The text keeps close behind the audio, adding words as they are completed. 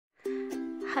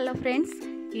Hello friends,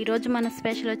 ఈరోజు మన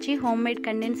special వచ్చి హోమ్ మేడ్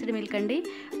కండెన్స్డ్ మిల్క్ అండి.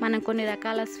 మనం కొన్ని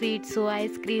రకాల స్వీట్స్,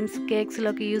 ఐస్ క్రీమ్స్,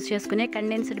 కేక్స్లోకి యూజ్ చేసుకునే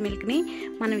కండెన్స్డ్ మిల్క్ని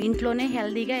మనం ఇంట్లోనే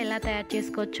హెల్తీగా ఎలా తయారు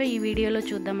చేసుకోవచ్చో ఈ వీడియోలో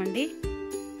చూద్దామండి.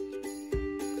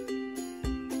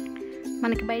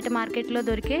 మనకి బయట మార్కెట్లో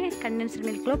దొరికే కండెన్స్డ్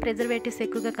మిల్క్లో ప్రిజర్వేటివ్స్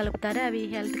ఎక్కువగా కలుపుతారు. అవి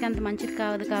హెల్త్కి అంత మంచిది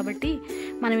కాదు కాబట్టి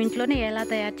మనం ఇంట్లోనే ఎలా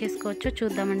తయారు చేసుకోవచ్చో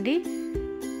చూద్దామండి.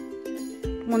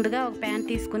 ముందుగా ఒక ప్యాన్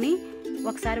తీసుకుని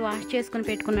ఒకసారి వాష్ చేసుకుని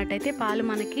పెట్టుకున్నట్టయితే పాలు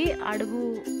మనకి అడుగు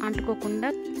అంటుకోకుండా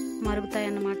మరుగుతాయి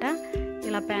అన్నమాట.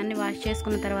 ఇలా ప్యాన్ని వాష్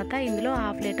చేసుకున్న తర్వాత ఇందులో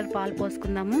 1/2 లీటర్ పాలు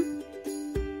పోసుకుందాము.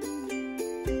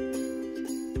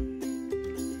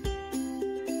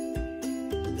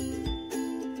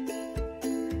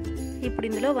 ఇప్పుడు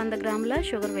ఇందులో 100 గ్రాముల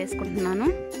షుగర్ వేసుకుంటున్నాను.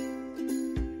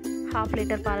 1/2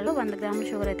 లీటర్ పాలలో 100 గ్రాముల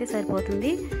షుగర్ అయితే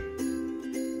సరిపోతుంది.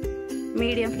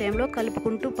 మీడియం ఫ్లేమ్లో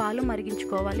కలుపుకుంటూ పాలు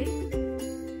మరిగించుకోవాలి.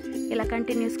 ఇలా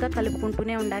కంటిన్యూస్గా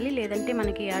కలుపుకుంటూనే ఉండాలి, లేదంటే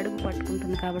మనకి అడుగు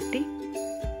పట్టుకుంటుంది కాబట్టి.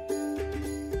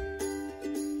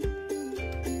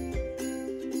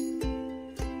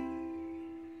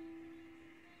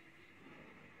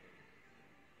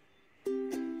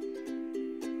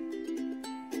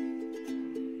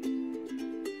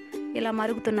 ఇలా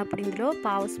మరుగుతున్నప్పుడు ఇందులో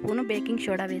 1/2 స్పూను బేకింగ్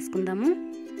సోడా వేసుకుందాము.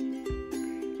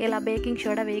 ఇలా బేకింగ్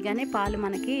సోడా వేయగానే పాలు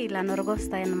మనకి ఇలా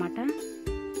నొరగొస్తాయి అన్నమాట.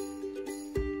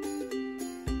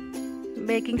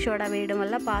 బేకింగ్ సోడా వేయడం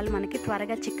వల్ల పాలు మనకి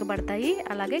త్వరగా చిక్కబడతాయి,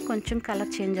 అలాగే కొంచెం కలర్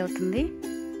చేంజ్ అవుతుంది.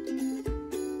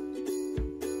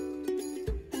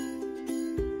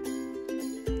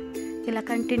 ఇలా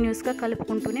కంటిన్యూస్గా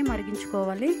కలుపుకుంటూనే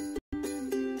మరిగించుకోవాలి.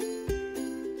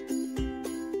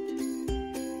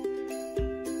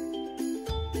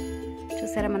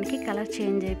 చూసారా, మనకి కలర్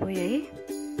చేంజ్ అయిపోయాయి.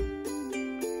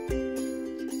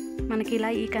 మనకి ఇలా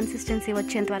ఈ కన్సిస్టెన్సీ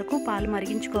వచ్చేంత వరకు పాలు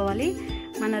మరిగించుకోవాలి.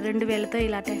 మన 2 వేళ్ళతో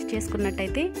ఇలా టెస్ట్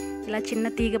చేసుకున్నట్టయితే ఇలా చిన్న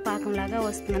తీగ పాకంలాగా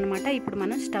వస్తుందన్నమాట. ఇప్పుడు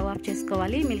మనం స్టవ్ ఆఫ్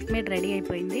చేసుకోవాలి. మిల్క్ మేడ్ రెడీ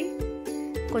అయిపోయింది.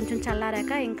 కొంచెం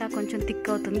చల్లారాక ఇంకా కొంచెం థిక్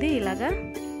అవుతుంది.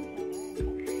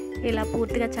 ఇలా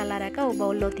పూర్తిగా చల్లారాక ఓ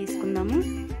బౌల్లో తీసుకుందాము.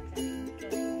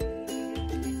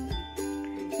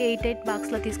 8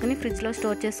 బాక్స్లో తీసుకుని ఫ్రిడ్జ్లో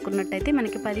స్టోర్ చేసుకున్నట్టయితే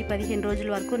మనకి 10-15 రోజుల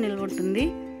వరకు నిల్వ ఉంటుంది.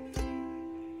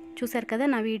 చూసారు కదా,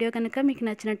 నా వీడియో కనుక మీకు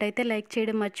నచ్చినట్టయితే లైక్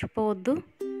చేయడం మర్చిపోవద్దు.